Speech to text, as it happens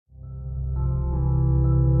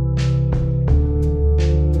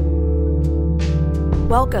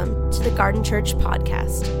Welcome to the Garden Church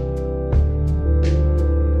podcast.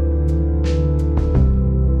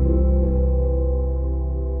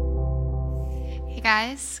 Hey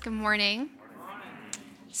guys, good morning.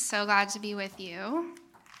 So glad to be with you.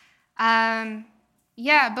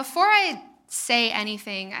 Before I say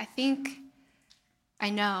anything, I think I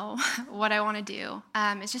know what I want to do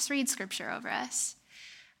is just read scripture over us.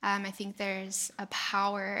 I think there's a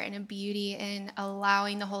power and a beauty in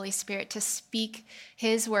allowing the Holy Spirit to speak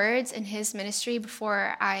his words and his ministry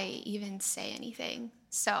before I even say anything.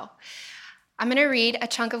 So I'm going to read a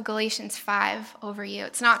chunk of Galatians 5 over you.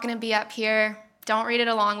 It's not going to be up here. Don't read it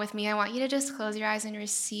along with me. I want you to just close your eyes and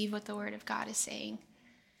receive what the Word of God is saying.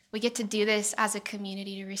 We get to do this as a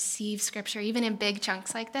community, to receive scripture, even in big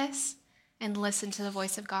chunks like this, and listen to the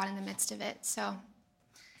voice of God in the midst of it. So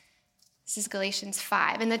this is Galatians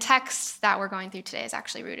 5. And the text that we're going through today is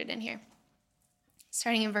actually rooted in here.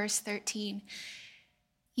 Starting in verse 13.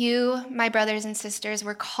 You, my brothers and sisters,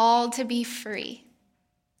 were called to be free,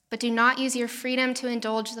 but do not use your freedom to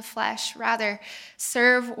indulge the flesh. Rather,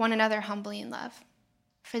 serve one another humbly in love.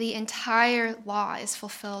 For the entire law is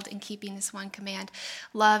fulfilled in keeping this one command: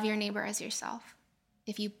 love your neighbor as yourself.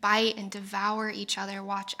 If you bite and devour each other,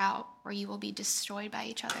 watch out, or you will be destroyed by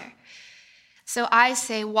each other. So I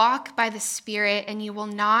say, walk by the Spirit, and you will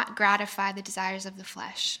not gratify the desires of the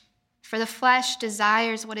flesh. For the flesh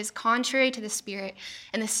desires what is contrary to the Spirit,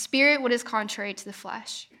 and the Spirit what is contrary to the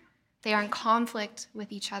flesh. They are in conflict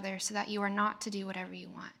with each other, so that you are not to do whatever you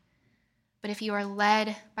want. But if you are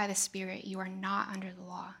led by the Spirit, you are not under the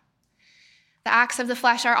law. The acts of the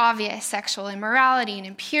flesh are obvious: sexual immorality and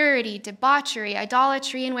impurity, debauchery,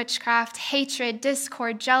 idolatry and witchcraft, hatred,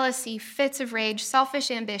 discord, jealousy, fits of rage,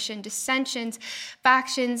 selfish ambition, dissensions,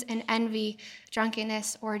 factions, and envy,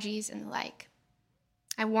 drunkenness, orgies, and the like.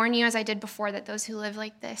 I warn you, as I did before, that those who live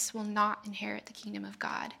like this will not inherit the kingdom of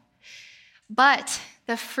God. But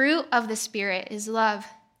the fruit of the Spirit is love,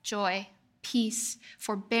 joy, peace,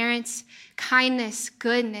 forbearance, kindness,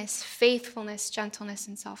 goodness, faithfulness, gentleness,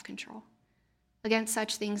 and self-control. Against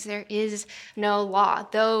such things there is no law.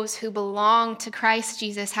 Those who belong to Christ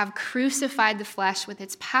Jesus have crucified the flesh with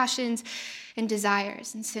its passions and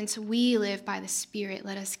desires. And since we live by the Spirit,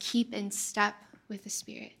 let us keep in step with the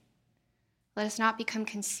Spirit. Let us not become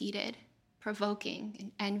conceited, provoking,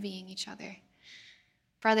 and envying each other.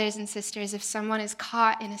 Brothers and sisters, if someone is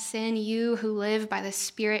caught in a sin, you who live by the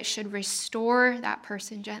Spirit should restore that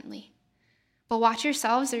person gently. But watch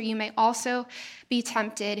yourselves, or you may also be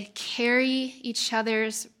tempted. Carry each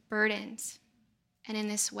other's burdens, and in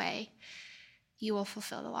this way, you will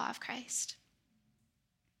fulfill the law of Christ.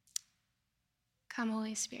 Come,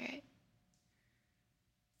 Holy Spirit.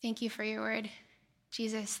 Thank you for your word.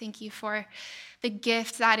 Jesus, thank you for the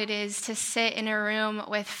gift that it is to sit in a room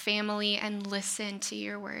with family and listen to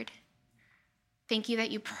your word. Thank you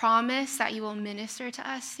that you promise that you will minister to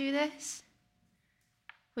us through this.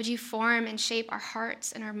 Would you form and shape our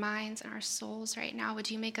hearts and our minds and our souls right now? Would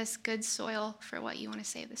you make us good soil for what you want to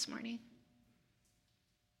say this morning?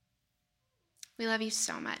 We love you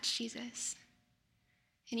so much, Jesus.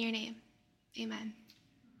 In your name, amen.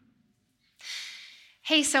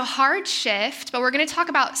 Hey, so hard shift, but we're going to talk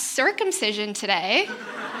about circumcision today.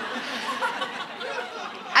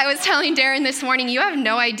 I was telling Darren this morning, you have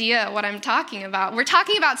no idea what I'm talking about. We're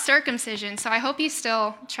talking about circumcision, so I hope you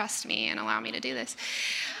still trust me and allow me to do this.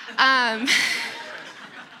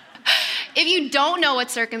 If you don't know what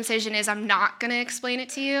circumcision is, I'm not going to explain it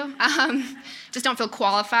to you. Just don't feel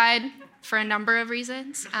qualified for a number of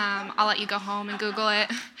reasons. I'll let you go home and Google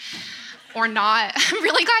it. Or not. I'm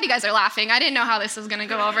really glad you guys are laughing. I didn't know how this was going to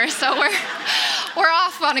go over, so we're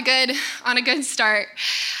off on a good start.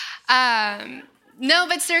 No,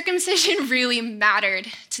 but circumcision really mattered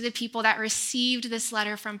to the people that received this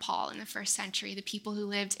letter from Paul in the first century, the people who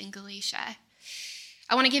lived in Galatia.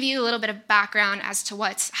 I want to give you a little bit of background as to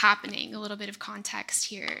what's happening, a little bit of context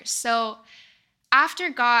here. So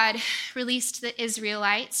after God released the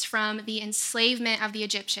Israelites from the enslavement of the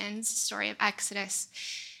Egyptians, story of Exodus,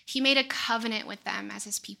 he made a covenant with them as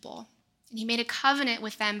his people. And he made a covenant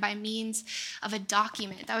with them by means of a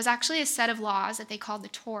document that was actually a set of laws that they called the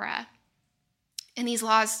Torah. And these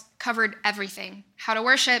laws covered everything: how to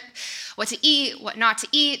worship, what to eat, what not to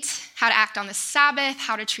eat, how to act on the Sabbath,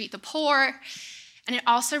 how to treat the poor. And it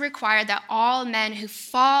also required that all men who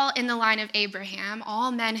fall in the line of Abraham,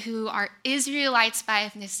 all men who are Israelites by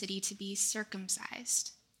ethnicity, to be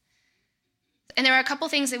circumcised. And there are a couple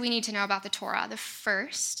things that we need to know about the Torah. The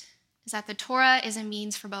first is that the Torah is a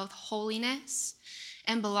means for both holiness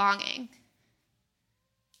and belonging.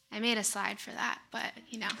 I made a slide for that, but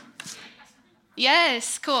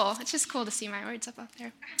Yes, cool. It's just cool to see my words up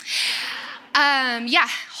there.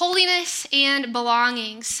 Holiness and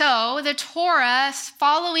belonging. So the Torah,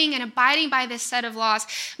 following and abiding by this set of laws,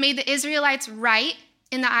 made the Israelites right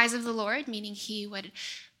in the eyes of the Lord, meaning he would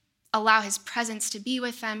allow his presence to be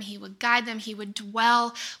with them, he would guide them, he would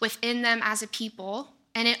dwell within them as a people,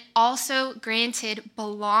 and it also granted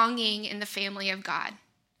belonging in the family of God.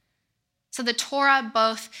 So the Torah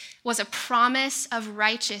both was a promise of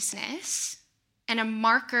righteousness and a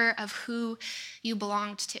marker of who you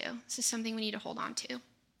belonged to. This is something we need to hold on to.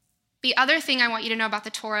 The other thing I want you to know about the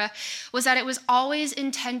Torah was that it was always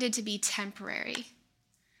intended to be temporary.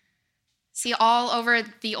 See, all over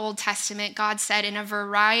the Old Testament, God said in a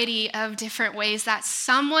variety of different ways that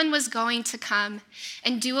someone was going to come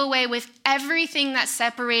and do away with everything that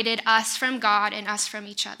separated us from God and us from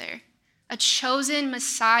each other. A chosen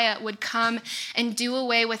Messiah would come and do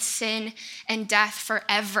away with sin and death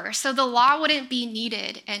forever. So the law wouldn't be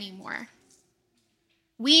needed anymore.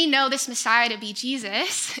 We know this Messiah to be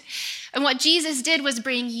Jesus. And what Jesus did was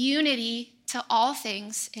bring unity to all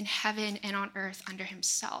things in heaven and on earth under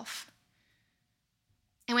himself.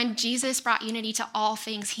 And when Jesus brought unity to all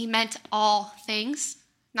things, he meant all things,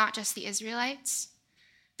 not just the Israelites.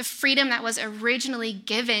 The freedom that was originally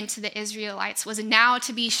given to the Israelites was now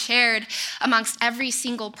to be shared amongst every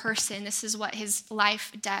single person. This is what his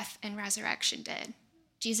life, death, and resurrection did.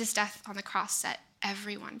 Jesus' death on the cross set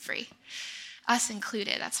everyone free, us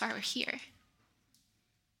included. That's why we're here.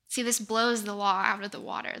 See, this blows the law out of the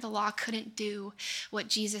water. The law couldn't do what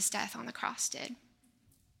Jesus' death on the cross did.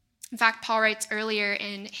 In fact, Paul writes earlier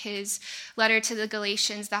in his letter to the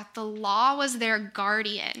Galatians that the law was their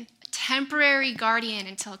guardian, a temporary guardian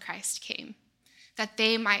until Christ came, that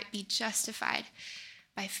they might be justified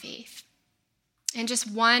by faith. And just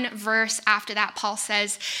one verse after that, Paul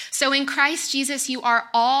says, "So in Christ Jesus, you are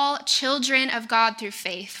all children of God through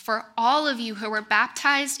faith. For all of you who were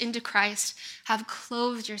baptized into Christ have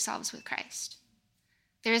clothed yourselves with Christ.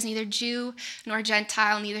 There is neither Jew nor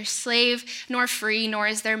Gentile, neither slave nor free, nor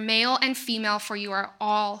is there male and female, for you are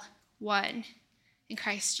all one in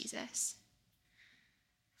Christ Jesus."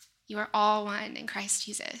 You are all one in Christ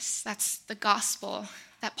Jesus. That's the gospel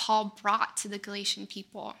that Paul brought to the Galatian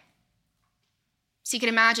people. So you can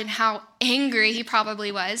imagine how angry he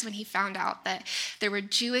probably was when he found out that there were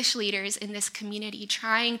Jewish leaders in this community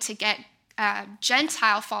trying to get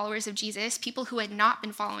Gentile followers of Jesus, people who had not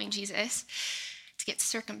been following Jesus, to get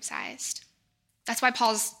circumcised. That's why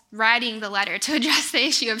Paul's writing the letter to address the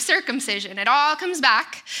issue of circumcision. It all comes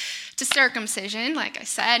back to circumcision, like I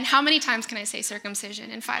said. How many times can I say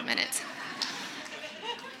circumcision in 5 minutes?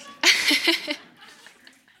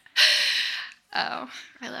 Oh,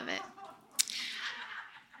 I love it.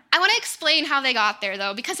 I want to explain how they got there,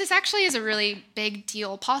 though, because this actually is a really big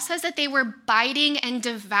deal. Paul says that they were biting and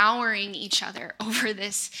devouring each other over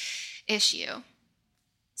this issue.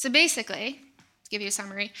 So basically, to give you a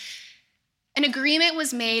summary, an agreement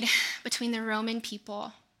was made between the Roman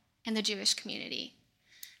people and the Jewish community.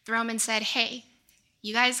 The Romans said, hey,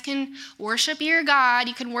 you guys can worship your God,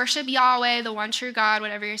 you can worship Yahweh, the one true God,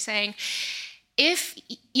 whatever you're saying.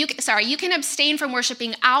 You can abstain from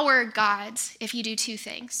worshiping our gods if you do two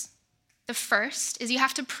things. The first is you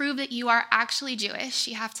have to prove that you are actually Jewish.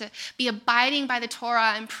 You have to be abiding by the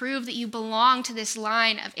Torah and prove that you belong to this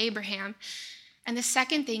line of Abraham. And the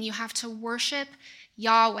second thing, you have to worship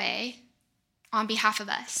Yahweh on behalf of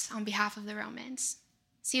us, on behalf of the Romans.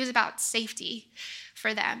 See, it was about safety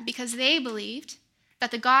for them because they believed that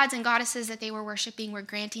the gods and goddesses that they were worshiping were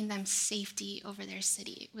granting them safety over their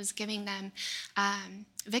city. It was giving them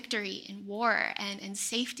victory in war and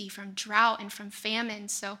safety from drought and from famine.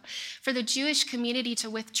 So for the Jewish community to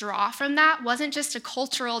withdraw from that wasn't just a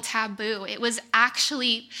cultural taboo. It was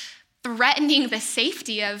actually threatening the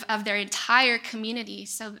safety of their entire community.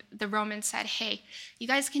 So the Romans said, hey, you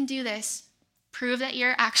guys can do this. Prove that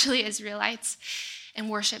you're actually Israelites and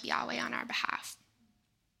worship Yahweh on our behalf.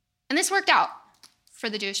 And this worked out for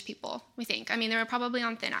the Jewish people, we think. I mean, they were probably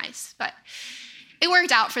on thin ice, but it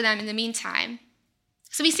worked out for them in the meantime.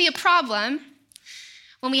 So we see a problem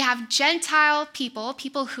when we have Gentile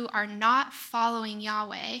people who are not following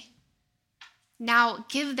Yahweh, now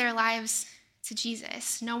give their lives to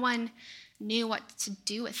Jesus. No one knew what to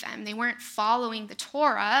do with them. They weren't following the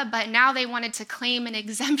Torah, but now they wanted to claim an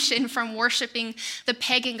exemption from worshiping the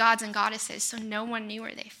pagan gods and goddesses, so no one knew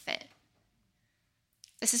where they fit.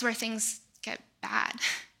 This is where things get bad.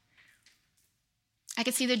 I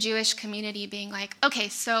could see the Jewish community being like, okay,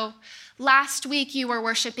 so last week you were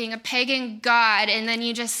worshiping a pagan god and then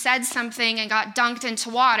you just said something and got dunked into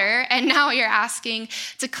water, and now you're asking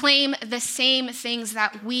to claim the same things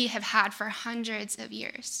that we have had for hundreds of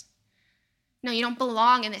years. No, you don't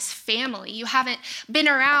belong in this family. You haven't been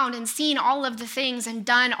around and seen all of the things and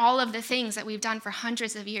done all of the things that we've done for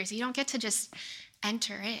hundreds of years. You don't get to just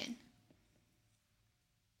enter in.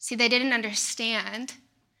 See, they didn't understand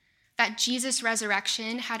that Jesus'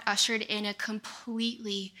 resurrection had ushered in a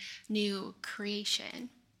completely new creation.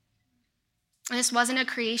 And this wasn't a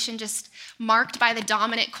creation just marked by the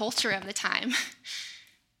dominant culture of the time.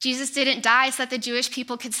 Jesus didn't die so that the Jewish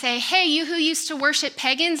people could say, hey, you who used to worship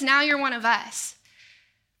pagans, now you're one of us.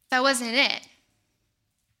 That wasn't it.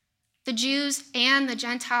 The Jews and the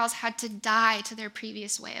Gentiles had to die to their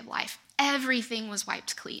previous way of life. Everything was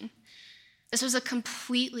wiped clean. This was a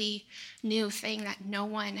completely new thing that no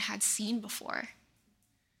one had seen before.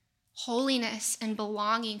 Holiness and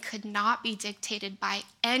belonging could not be dictated by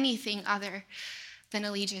anything other than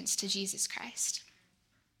allegiance to Jesus Christ.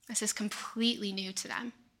 This is completely new to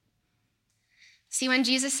them. See, when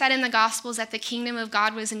Jesus said in the Gospels that the kingdom of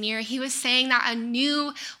God was near, he was saying that a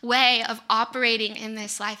new way of operating in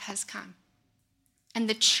this life has come. And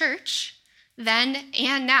the church, then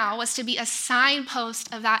and now, was to be a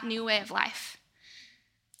signpost of that new way of life.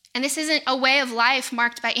 And this isn't a way of life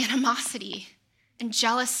marked by animosity and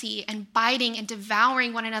jealousy and biting and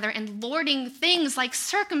devouring one another and lording things like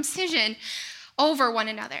circumcision over one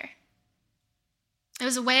another. It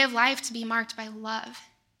was a way of life to be marked by love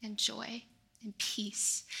and joy and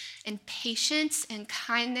peace and patience and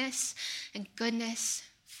kindness and goodness,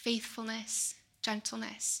 faithfulness,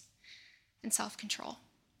 gentleness, and self-control.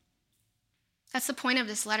 That's the point of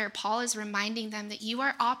this letter. Paul is reminding them that you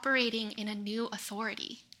are operating in a new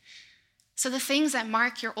authority. So the things that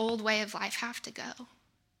mark your old way of life have to go.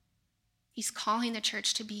 He's calling the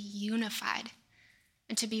church to be unified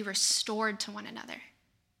and to be restored to one another.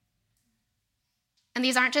 And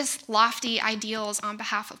these aren't just lofty ideals on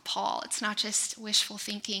behalf of Paul. It's not just wishful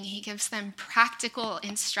thinking. He gives them practical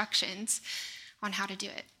instructions on how to do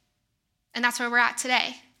it. And that's where we're at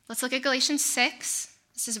today. Let's look at Galatians 6.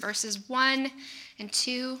 This is verses 1 and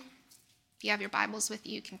 2. If you have your Bibles with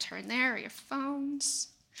you, you can turn there, or your phones.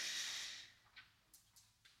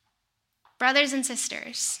 Brothers and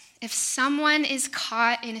sisters, if someone is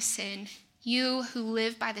caught in a sin, you who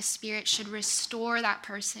live by the Spirit should restore that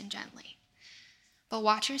person gently. But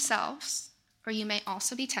watch yourselves, or you may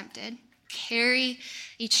also be tempted. Carry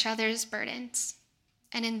each other's burdens,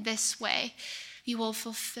 and in this way, you will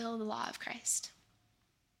fulfill the law of Christ.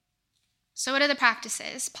 So what are the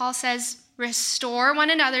practices? Paul says, restore one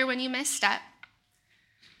another when you misstep.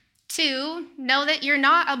 2, know that you're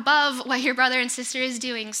not above what your brother and sister is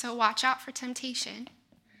doing, so watch out for temptation.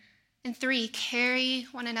 And 3, carry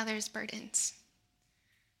one another's burdens.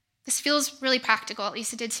 This feels really practical, at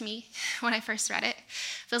least it did to me when I first read it.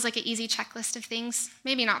 Feels like an easy checklist of things,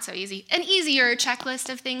 maybe not so easy, an easier checklist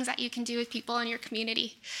of things that you can do with people in your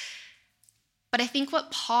community. But I think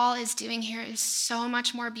what Paul is doing here is so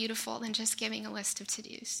much more beautiful than just giving a list of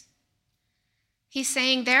to-dos. He's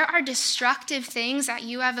saying there are destructive things that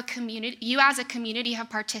you as a community have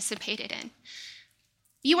participated in.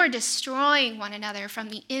 You are destroying one another from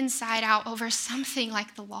the inside out over something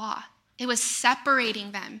like the law. It was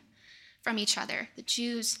separating them from each other. The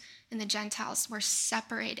Jews and the Gentiles were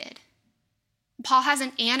separated. Paul has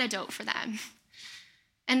an antidote for them.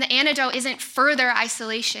 And the antidote isn't further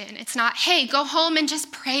isolation. It's not, hey, go home and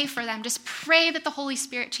just pray for them. Just pray that the Holy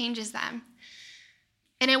Spirit changes them.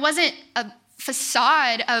 And it wasn't a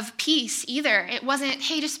facade of peace either. It wasn't,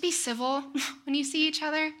 hey, just be civil when you see each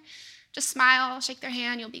other. Just smile, shake their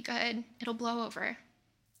hand, you'll be good. It'll blow over.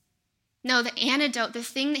 No, the antidote, the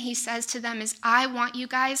thing that he says to them is, I want you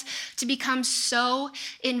guys to become so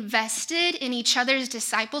invested in each other's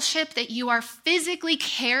discipleship that you are physically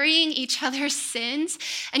carrying each other's sins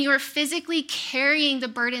and you are physically carrying the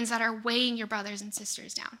burdens that are weighing your brothers and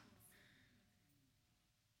sisters down.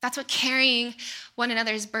 That's what carrying one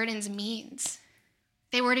another's burdens means.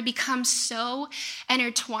 They were to become so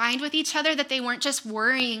intertwined with each other that they weren't just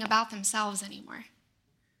worrying about themselves anymore.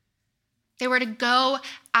 They were to go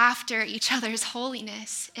after each other's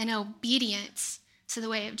holiness in obedience to the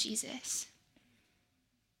way of Jesus.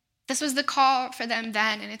 This was the call for them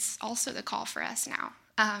then, and it's also the call for us now.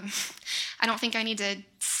 I don't think I need to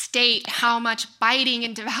state how much biting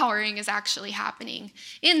and devouring is actually happening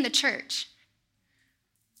in the church,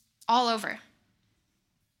 all over.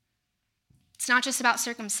 It's not just about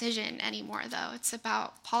circumcision anymore, though. It's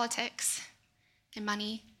about politics and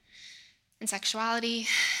money and sexuality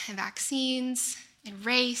and vaccines and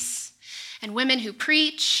race and women who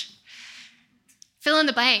preach. Fill in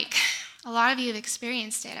the blank. A lot of you have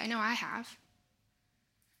experienced it. I know I have.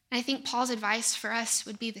 And I think Paul's advice for us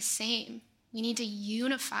would be the same. We need to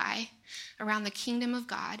unify around the kingdom of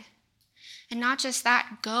God. And not just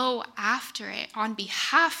that, go after it on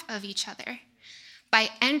behalf of each other by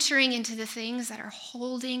entering into the things that are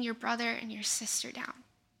holding your brother and your sister down.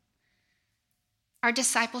 Our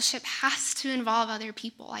discipleship has to involve other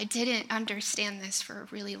people. I didn't understand this for a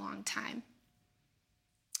really long time.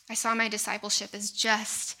 I saw my discipleship as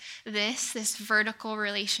just this vertical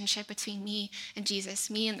relationship between me and Jesus,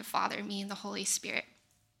 me and the Father, me and the Holy Spirit.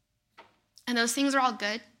 And those things are all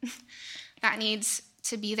good. That needs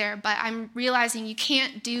to be there. But I'm realizing you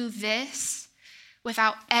can't do this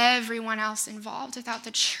without everyone else involved, without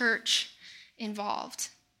the church involved.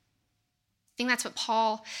 I think that's what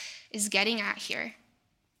Paul is getting at here.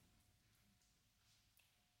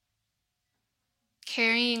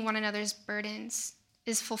 Carrying one another's burdens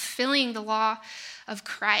is fulfilling the law of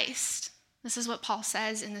Christ. This is what Paul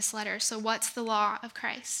says in this letter. So what's the law of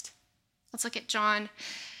Christ? Let's look at John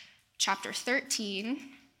chapter 13.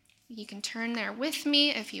 You can turn there with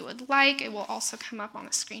me if you would like. It will also come up on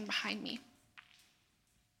the screen behind me.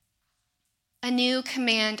 A new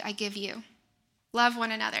command I give you. Love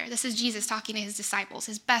one another. This is Jesus talking to his disciples,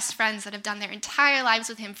 his best friends that have done their entire lives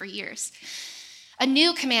with him for years. A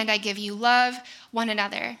new command I give you. Love one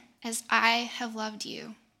another. As I have loved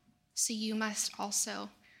you, so you must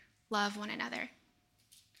also love one another.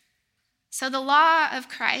 So the law of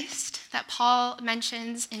Christ that Paul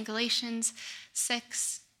mentions in Galatians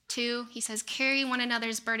 6:2, he says, carry one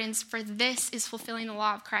another's burdens, for this is fulfilling the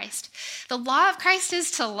law of Christ. The law of Christ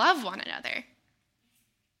is to love one another.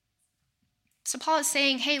 So Paul is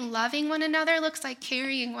saying, hey, loving one another looks like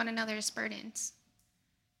carrying one another's burdens.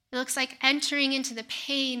 It looks like entering into the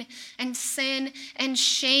pain and sin and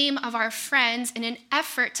shame of our friends in an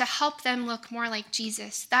effort to help them look more like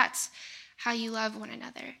Jesus. That's how you love one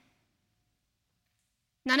another.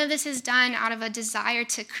 None of this is done out of a desire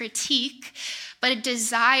to critique, but a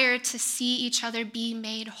desire to see each other be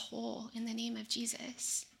made whole in the name of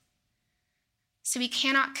Jesus. So we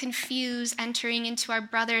cannot confuse entering into our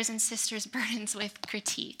brothers and sisters' burdens with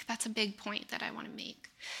critique. That's a big point that I want to make.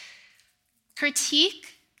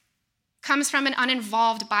 Critique comes from an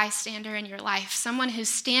uninvolved bystander in your life, someone who's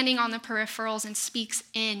standing on the peripherals and speaks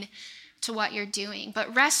in to what you're doing.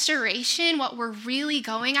 But restoration, what we're really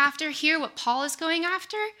going after here, what Paul is going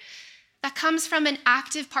after, that comes from an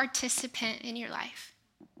active participant in your life.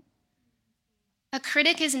 A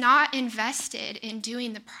critic is not invested in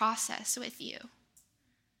doing the process with you.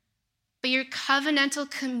 But your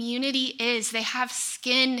covenantal community is. They have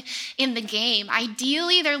skin in the game.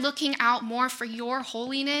 Ideally, they're looking out more for your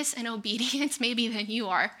holiness and obedience maybe than you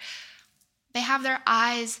are. They have their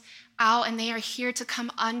eyes out and they are here to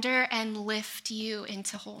come under and lift you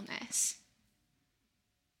into wholeness.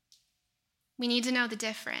 We need to know the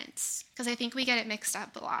difference because I think we get it mixed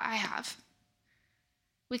up a lot. I have.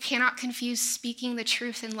 We cannot confuse speaking the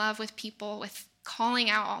truth in love with people with calling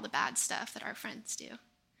out all the bad stuff that our friends do.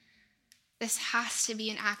 This has to be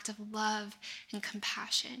an act of love and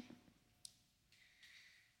compassion.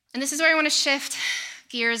 And this is where I want to shift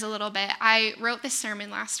gears a little bit. I wrote this sermon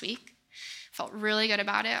last week. Felt really good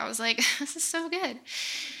about it. I was like, this is so good.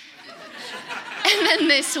 And then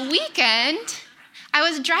this weekend, I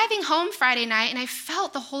was driving home Friday night and I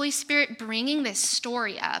felt the Holy Spirit bringing this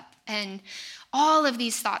story up. And all of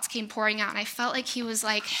these thoughts came pouring out. And I felt like he was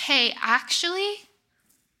like, hey, actually,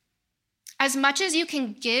 as much as you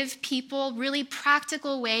can give people really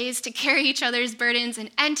practical ways to carry each other's burdens and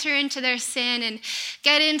enter into their sin and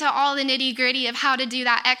get into all the nitty-gritty of how to do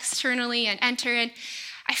that externally and enter in,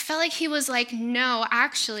 I felt like he was like, no,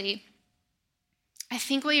 actually, I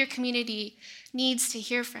think what your community needs to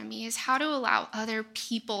hear from me is how to allow other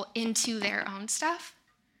people into their own stuff.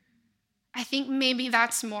 I think maybe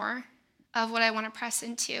that's more of what I want to press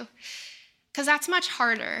into, because that's much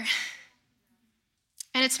harder.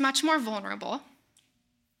 And it's much more vulnerable.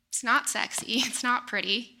 It's not sexy. It's not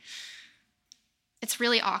pretty. It's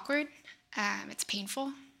really awkward. It's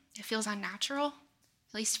painful. It feels unnatural,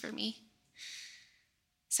 at least for me.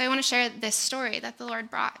 So I want to share this story that the Lord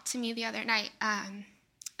brought to me the other night.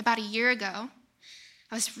 About a year ago,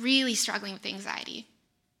 I was really struggling with anxiety.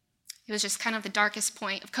 It was just kind of the darkest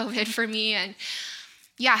point of COVID for me. And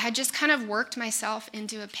I had just kind of worked myself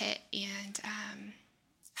into a pit and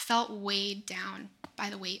felt weighed down by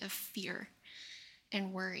the weight of fear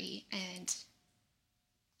and worry. And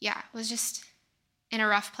was just in a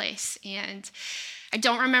rough place. And I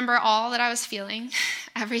don't remember all that I was feeling,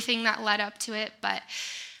 everything that led up to it, but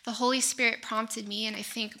the Holy Spirit prompted me, and I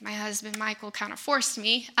think my husband Michael kind of forced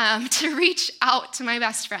me to reach out to my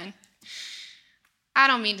best friend. I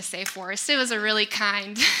don't mean to say forced. It was a really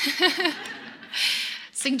kind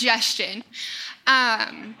suggestion.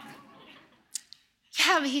 But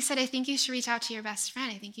he said, I think you should reach out to your best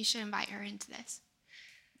friend. I think you should invite her into this,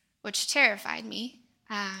 which terrified me.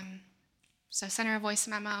 So I sent her a voice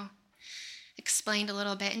memo, explained a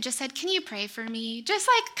little bit, and just said, can you pray for me? Just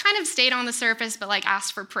like kind of stayed on the surface, but like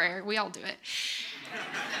asked for prayer. We all do it.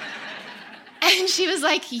 And she was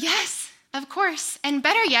like, yes, of course. And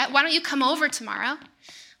better yet, why don't you come over tomorrow?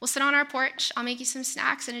 We'll sit on our porch. I'll make you some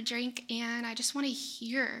snacks and a drink, and I just want to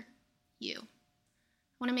hear you. I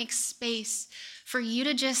want to make space for you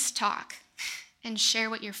to just talk and share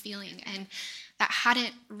what you're feeling. And that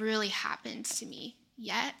hadn't really happened to me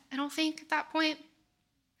yet, I don't think, at that point.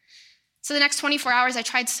 So the next 24 hours, I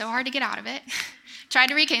tried so hard to get out of it. Tried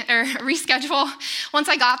to reschedule. Once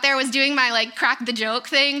I got there, was doing my like crack the joke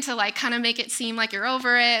thing to like kind of make it seem like you're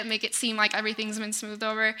over it, make it seem like everything's been smoothed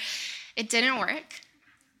over. It didn't work.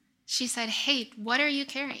 She said, hey, what are you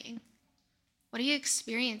carrying? What are you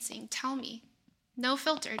experiencing? Tell me. No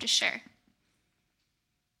filter, just share.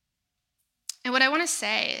 And what I want to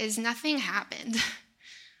say is nothing happened.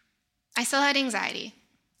 I still had anxiety.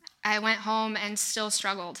 I went home and still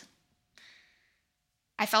struggled.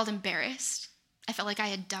 I felt embarrassed. I felt like I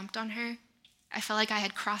had dumped on her. I felt like I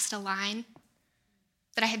had crossed a line,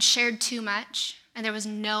 that I had shared too much, and there was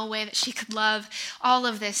no way that she could love all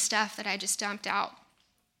of this stuff that I just dumped out.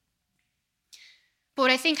 But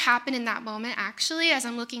what I think happened in that moment, actually, as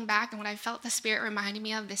I'm looking back, and what I felt the Spirit reminding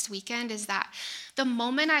me of this weekend, is that the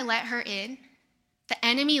moment I let her in, the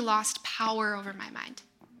enemy lost power over my mind.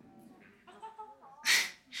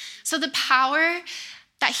 So the power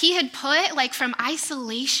that he had put like from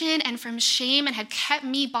isolation and from shame and had kept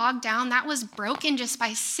me bogged down, that was broken just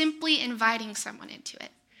by simply inviting someone into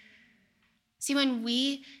it. See, when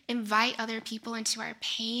we invite other people into our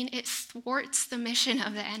pain, it thwarts the mission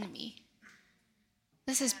of the enemy.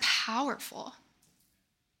 This is powerful.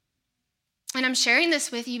 And I'm sharing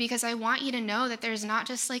this with you because I want you to know that there's not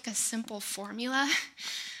just like a simple formula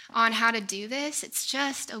on how to do this. It's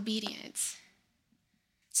just obedience.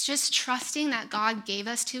 It's just trusting that God gave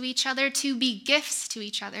us to each other to be gifts to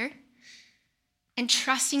each other, and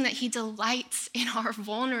trusting that he delights in our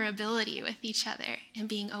vulnerability with each other and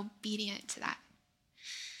being obedient to that.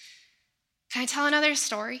 Can I tell another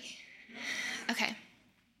story? Okay.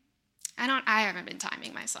 I haven't been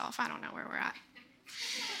timing myself. I don't know where we're at.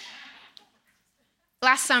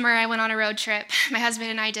 Last summer, I went on a road trip. My husband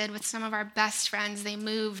and I did with some of our best friends. They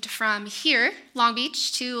moved from here, Long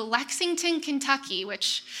Beach, to Lexington, Kentucky,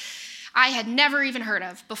 which I had never even heard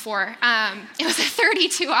of before. It was a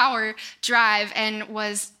 32-hour drive and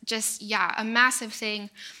was just, a massive thing.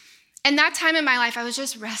 And that time in my life, I was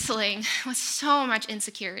just wrestling with so much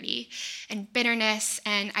insecurity and bitterness,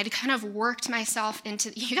 and I'd kind of worked myself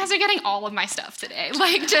into, you guys are getting all of my stuff today,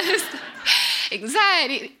 like just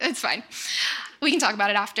anxiety. It's fine. We can talk about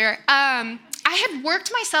it after. I had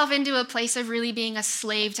worked myself into a place of really being a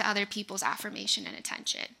slave to other people's affirmation and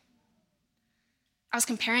attention. I was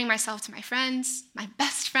comparing myself to my friends, my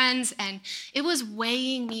best friends, and it was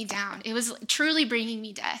weighing me down. It was truly bringing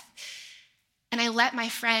me death. And I let my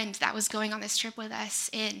friend that was going on this trip with us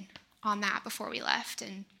in on that before we left.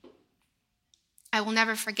 And I will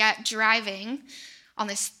never forget driving on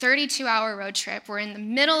this 32-hour road trip. We're in the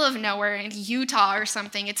middle of nowhere in Utah or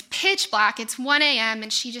something. It's pitch black. It's 1 a.m.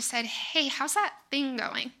 And she just said, hey, how's that thing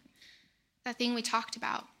going? That thing we talked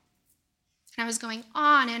about. And I was going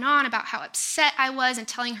on and on about how upset I was and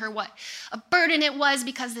telling her what a burden it was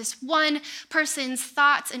because this one person's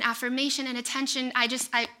thoughts and affirmation and attention,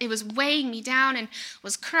 it was weighing me down, and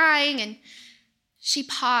was crying. And she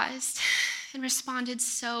paused and responded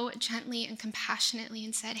so gently and compassionately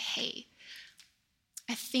and said, hey,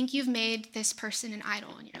 I think you've made this person an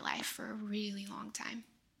idol in your life for a really long time.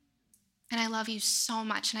 And I love you so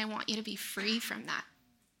much, and I want you to be free from that.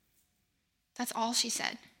 That's all she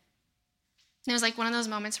said. And it was like one of those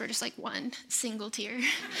moments where just like one single tear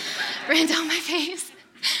ran down my face.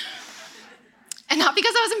 And not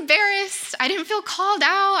because I was embarrassed. I didn't feel called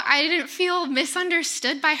out. I didn't feel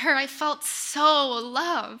misunderstood by her. I felt so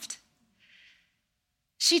loved.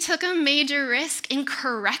 She took a major risk in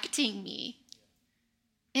correcting me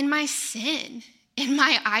in my sin, in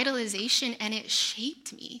my idolization, and it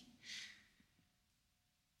shaped me.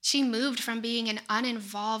 She moved from being an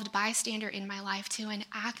uninvolved bystander in my life to an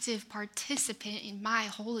active participant in my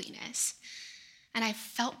holiness. And I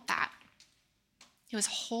felt that. It was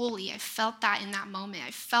holy. I felt that in that moment. I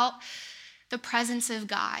felt the presence of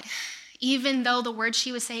God Even though the words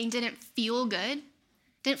she was saying didn't feel good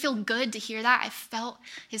to hear that, I felt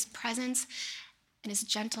his presence and his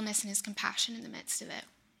gentleness and his compassion in the midst of it.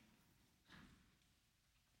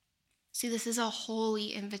 See, this is a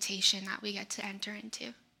holy invitation that we get to enter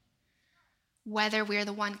into. Whether we're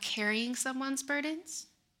the one carrying someone's burdens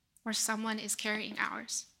or someone is carrying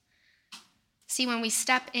ours. See, when we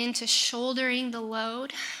step into shouldering the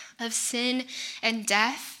load of sin and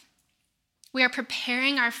death, we are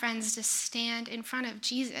preparing our friends to stand in front of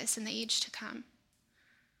Jesus in the age to come.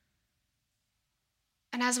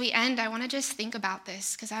 And as we end, I want to just think about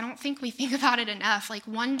this because I don't think we think about it enough. Like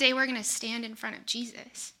one day we're going to stand in front of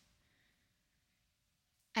Jesus.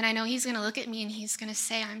 And I know he's going to look at me and he's going to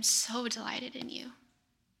say, I'm so delighted in you.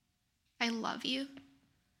 I love you.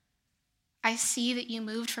 I see that you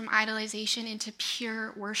moved from idolization into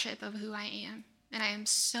pure worship of who I am. And I am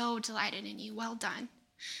so delighted in you. Well done.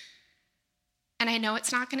 And I know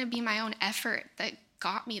it's not going to be my own effort that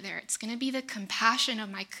got me there. It's going to be the compassion of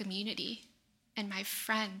my community and my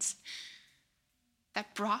friends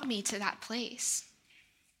that brought me to that place.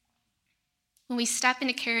 When we step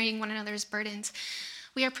into carrying one another's burdens,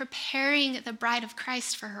 we are preparing the bride of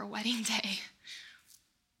Christ for her wedding day.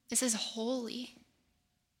 This is holy.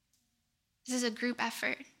 This is a group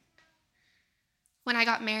effort. When I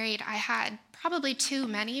got married, I had probably too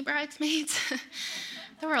many bridesmaids.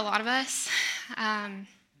 There were a lot of us. And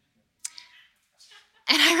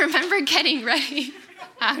I remember getting ready.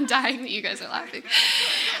 I'm dying that you guys are laughing.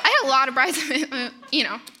 I had a lot of bridesmaids. You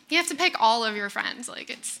have to pick all of your friends. Like,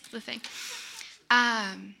 it's the thing.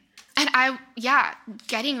 And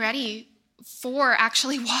getting ready for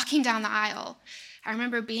actually walking down the aisle. I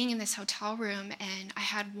remember being in this hotel room and I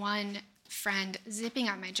had one friend zipping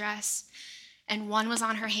up my dress and one was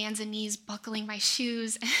on her hands and knees buckling my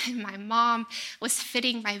shoes and my mom was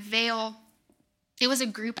fitting my veil. It was a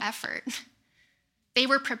group effort. They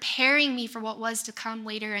were preparing me for what was to come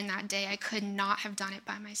later in that day. I could not have done it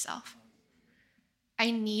by myself.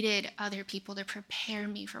 I needed other people to prepare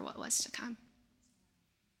me for what was to come.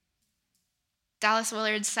 Dallas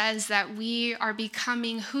Willard says that we are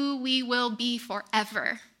becoming who we will be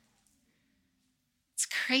forever. It's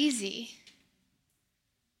crazy.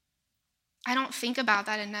 I don't think about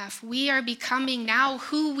that enough. We are becoming now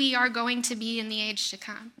who we are going to be in the age to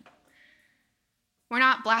come. We're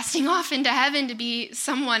not blasting off into heaven to be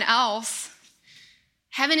someone else.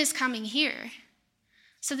 Heaven is coming here.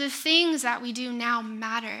 So the things that we do now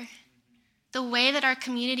matter. The way that our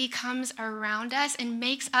community comes around us and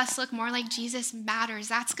makes us look more like Jesus matters.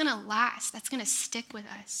 That's going to last. That's going to stick with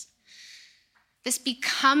us. This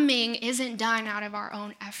becoming isn't done out of our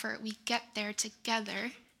own effort. We get there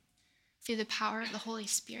together through the power of the Holy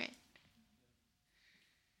Spirit.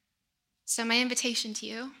 So my invitation to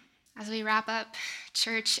you as we wrap up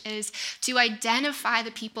church is to identify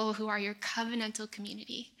the people who are your covenantal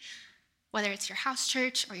community. Whether it's your house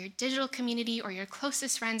church or your digital community or your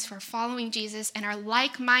closest friends who are following Jesus and are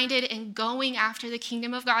like-minded and going after the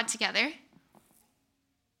kingdom of God together.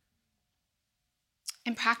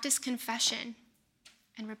 And practice confession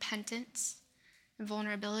and repentance and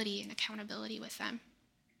vulnerability and accountability with them.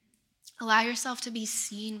 Allow yourself to be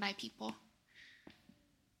seen by people.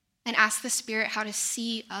 And ask the Spirit how to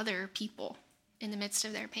see other people in the midst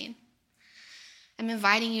of their pain. I'm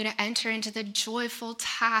inviting you to enter into the joyful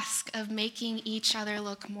task of making each other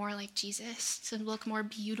look more like Jesus, to look more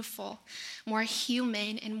beautiful, more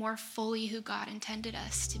human, and more fully who God intended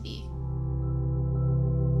us to be.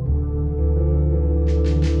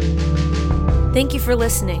 Thank you for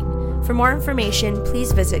listening. For more information,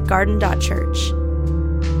 please visit garden.church.